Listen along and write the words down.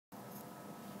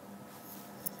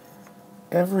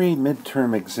Every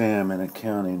midterm exam in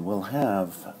accounting will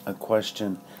have a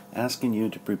question asking you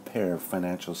to prepare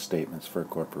financial statements for a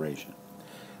corporation.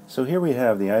 So here we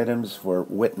have the items for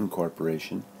Whitton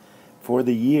Corporation for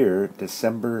the year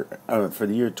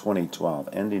 2012,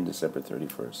 ending December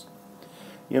 31st.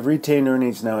 You have retained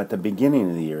earnings now at the beginning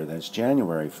of the year, that's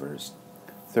January 1st,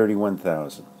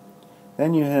 $31,000.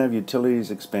 Then you have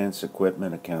utilities, expense,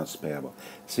 equipment, accounts payable.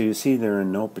 So you see they're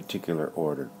in no particular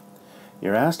order.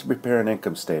 You're asked to prepare an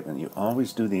income statement. You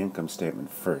always do the income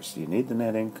statement first. You need the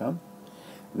net income,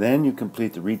 then you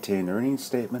complete the retained earnings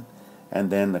statement, and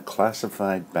then the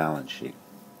classified balance sheet.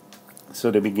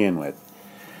 So to begin with,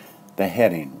 the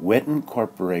heading, Whitton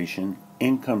Corporation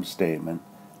Income Statement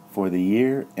for the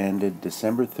year ended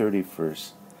December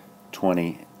 31st,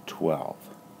 2012.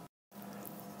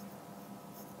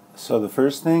 So the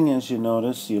first thing, as you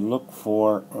notice, you look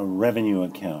for a revenue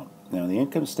account. Now the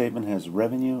income statement has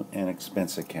revenue and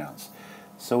expense accounts.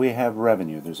 So we have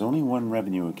revenue. There's only one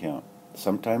revenue account.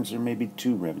 Sometimes there may be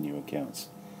two revenue accounts.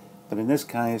 But in this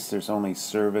case, there's only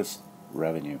service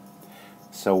revenue.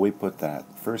 So we put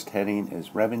that. First heading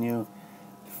is revenue.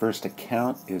 First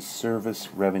account is service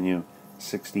revenue,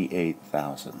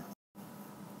 $68,000.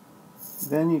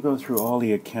 Then you go through all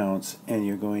the accounts and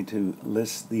you're going to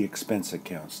list the expense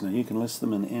accounts. Now you can list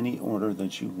them in any order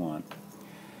that you want.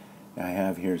 I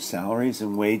have here salaries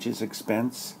and wages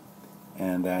expense,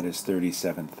 and that is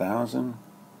 $37,000.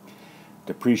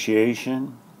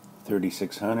 Depreciation,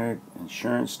 $3,600.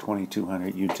 Insurance,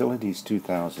 $2,200. Utilities,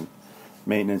 $2,000.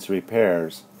 Maintenance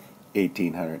repairs,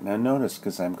 $1,800. Now notice,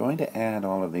 because I'm going to add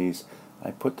all of these,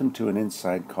 I put them to an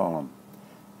inside column,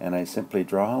 and I simply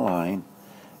draw a line,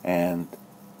 and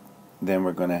then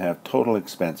we're going to have total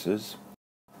expenses.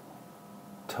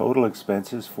 Total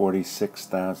expenses,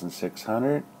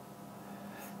 $46,600.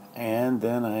 And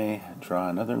then I draw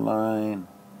another line,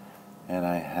 and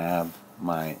I have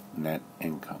my net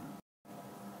income,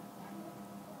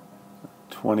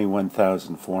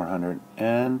 $21,400,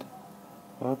 and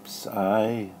whoops,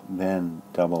 I then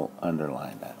double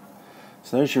underline that.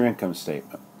 So there's your income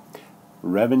statement.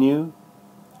 Revenue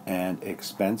and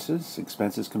expenses.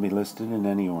 Expenses can be listed in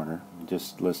any order,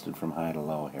 just listed from high to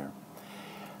low here.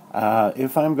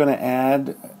 If I'm going to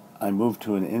add, I move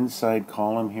to an inside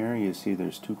column here. You see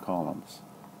there's two columns.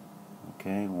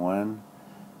 Okay, 1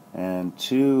 and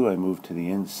 2. I move to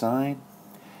the inside.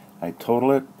 I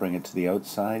total it, bring it to the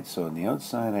outside. So on the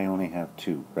outside I only have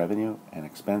two, revenue and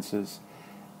expenses.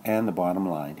 And the bottom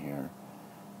line here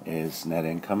is net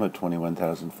income of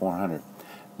 $21,400.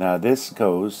 Now this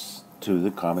goes to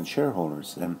the common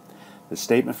shareholders. And the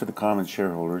statement for the common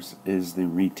shareholders is the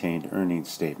retained earnings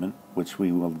statement, which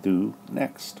we will do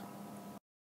next.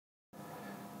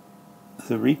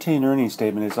 The retained earnings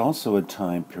statement is also a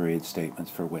time period statement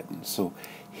for Whitton. So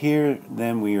here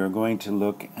then we are going to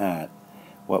look at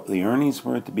what the earnings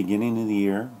were at the beginning of the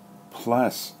year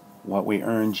plus what we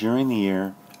earned during the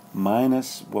year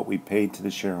minus what we paid to the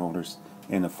shareholders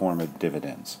in the form of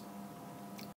dividends.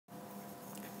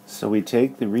 So we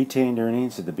take the retained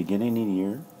earnings at the beginning of the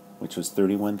year, which was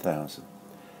 $31,000.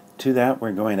 To that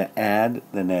we're going to add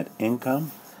the net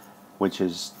income, which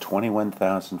is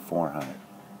 $21,400.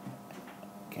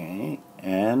 Okay,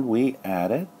 and we add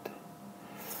it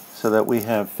so that we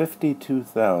have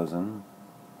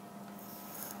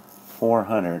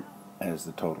 $52,400 as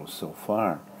the total so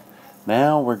far.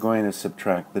 Now we're going to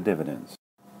subtract the dividends.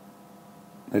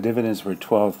 The dividends were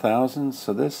 $12,000,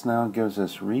 so this now gives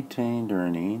us retained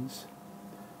earnings.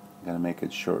 I'm going to make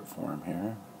it short form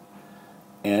here.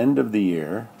 End of the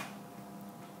year.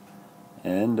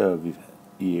 End of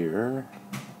year.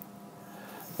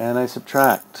 And I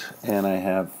subtract, and I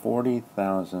have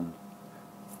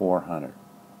 $40,400.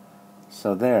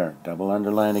 So there, double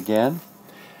underline again.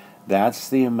 That's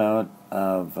the amount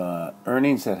of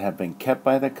earnings that have been kept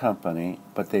by the company,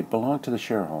 but they belong to the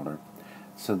shareholder.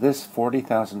 So this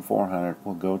 $40,400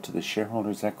 will go to the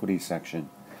shareholders' equity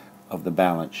section of the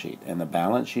balance sheet. And the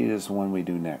balance sheet is the one we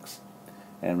do next.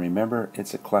 And remember,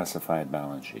 it's a classified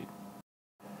balance sheet.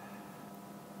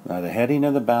 Now the heading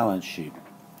of the balance sheet,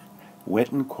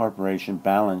 Whitton Corporation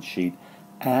balance sheet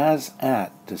as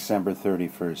at December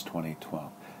 31st,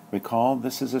 2012. Recall,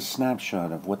 this is a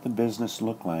snapshot of what the business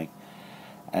looked like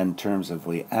in terms of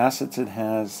the assets it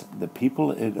has, the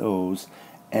people it owes,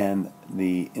 and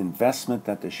the investment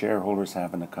that the shareholders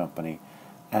have in the company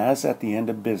as at the end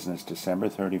of business, December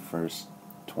 31st,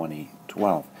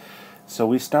 2012. So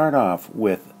we start off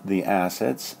with the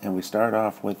assets, and we start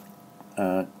off with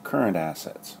current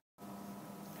assets.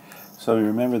 So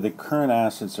remember, the current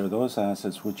assets are those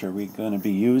assets which are going to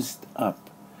be used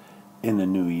up in the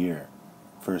new year.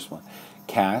 first one.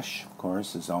 Cash, of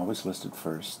course, is always listed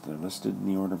first. They're listed in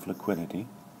the order of liquidity.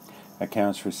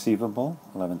 Accounts receivable,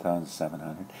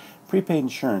 11,700. Prepaid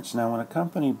insurance. Now, when a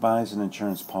company buys an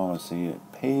insurance policy, it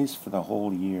pays for the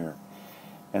whole year.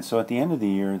 And so at the end of the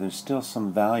year, there's still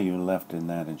some value left in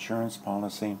that insurance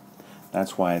policy.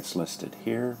 That's why it's listed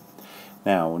here.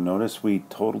 Now, notice we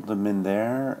totaled them in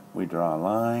there. We draw a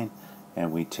line,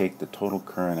 and we take the total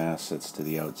current assets to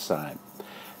the outside.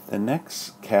 The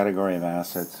next category of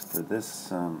assets for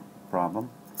this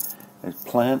problem is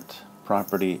plant,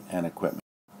 property, and equipment.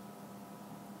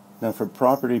 Now, for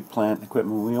property, plant, and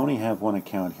equipment, we only have one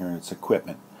account here, and it's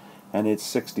equipment, and it's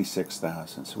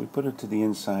 66,000. So we put it to the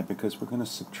inside because we're going to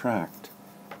subtract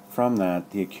from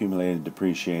that the accumulated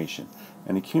depreciation.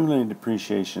 And accumulated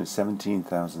depreciation is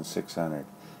 17,600.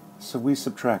 So we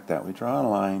subtract that. We draw a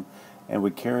line, and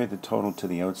we carry the total to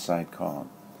the outside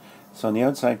column. So in the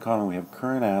outside column, we have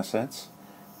current assets,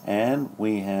 and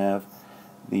we have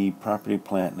the property,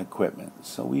 plant, and equipment.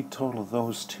 So we total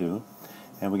those two,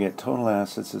 and we get total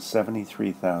assets of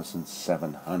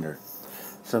 73,700.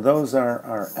 So those are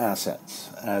our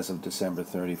assets as of December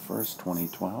 31st,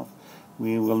 2012.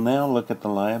 We will now look at the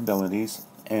liabilities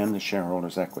and the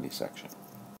shareholders' equity section.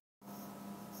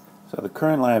 So the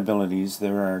current liabilities,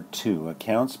 there are two.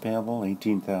 Accounts payable,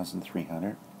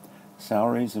 18,300.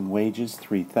 Salaries and wages,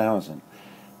 3,000.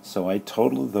 So I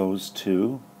total those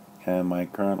two, and my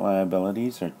current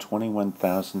liabilities are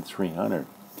 21,300.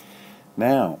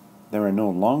 Now, there are no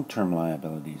long-term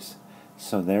liabilities,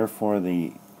 so therefore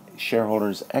the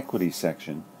shareholders' equity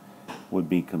section would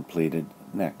be completed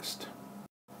next.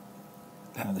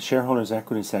 Now, the shareholders'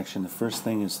 equity section, the first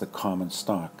thing is the common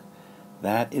stock.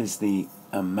 That is the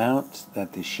amount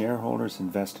that the shareholders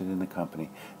invested in the company.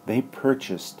 They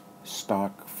purchased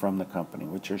stock from the company,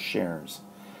 which are shares.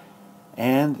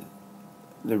 And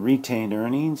the retained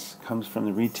earnings comes from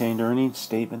the retained earnings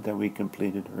statement that we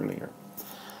completed earlier.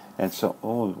 And so,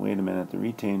 oh, wait a minute, the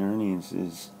retained earnings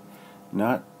is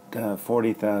not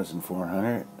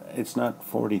 40,400. It's not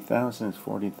 40,000, it's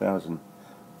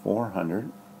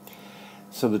 40,400.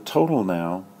 So the total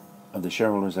now of the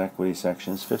shareholders' equity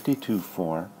section is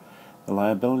 52,400. The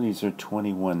liabilities are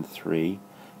 21,300.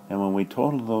 And when we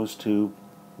total those two,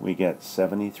 we get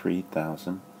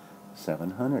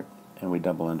 73,700. And we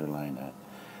double underline that.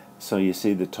 So you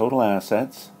see the total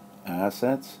assets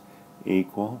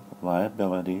equal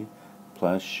liability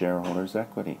plus shareholders'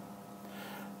 equity.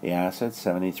 The assets,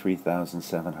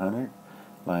 73,700.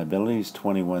 Liabilities,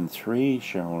 21,300.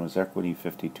 Shareholders' equity,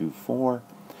 52,400.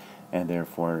 And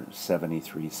therefore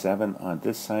 73,700 on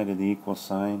this side of the equal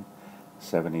sign,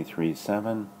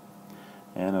 73,700.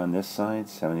 And on this side,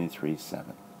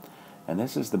 73,700. And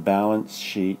this is the balance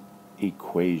sheet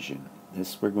equation.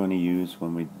 This we're going to use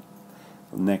when we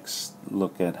next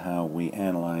look at how we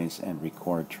analyze and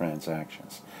record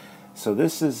transactions. So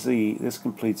this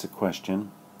completes a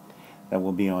question that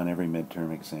will be on every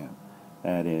midterm exam.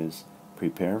 That is,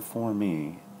 prepare for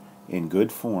me in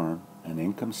good form an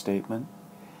income statement,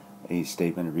 a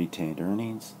statement of retained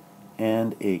earnings,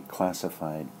 and a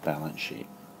classified balance sheet.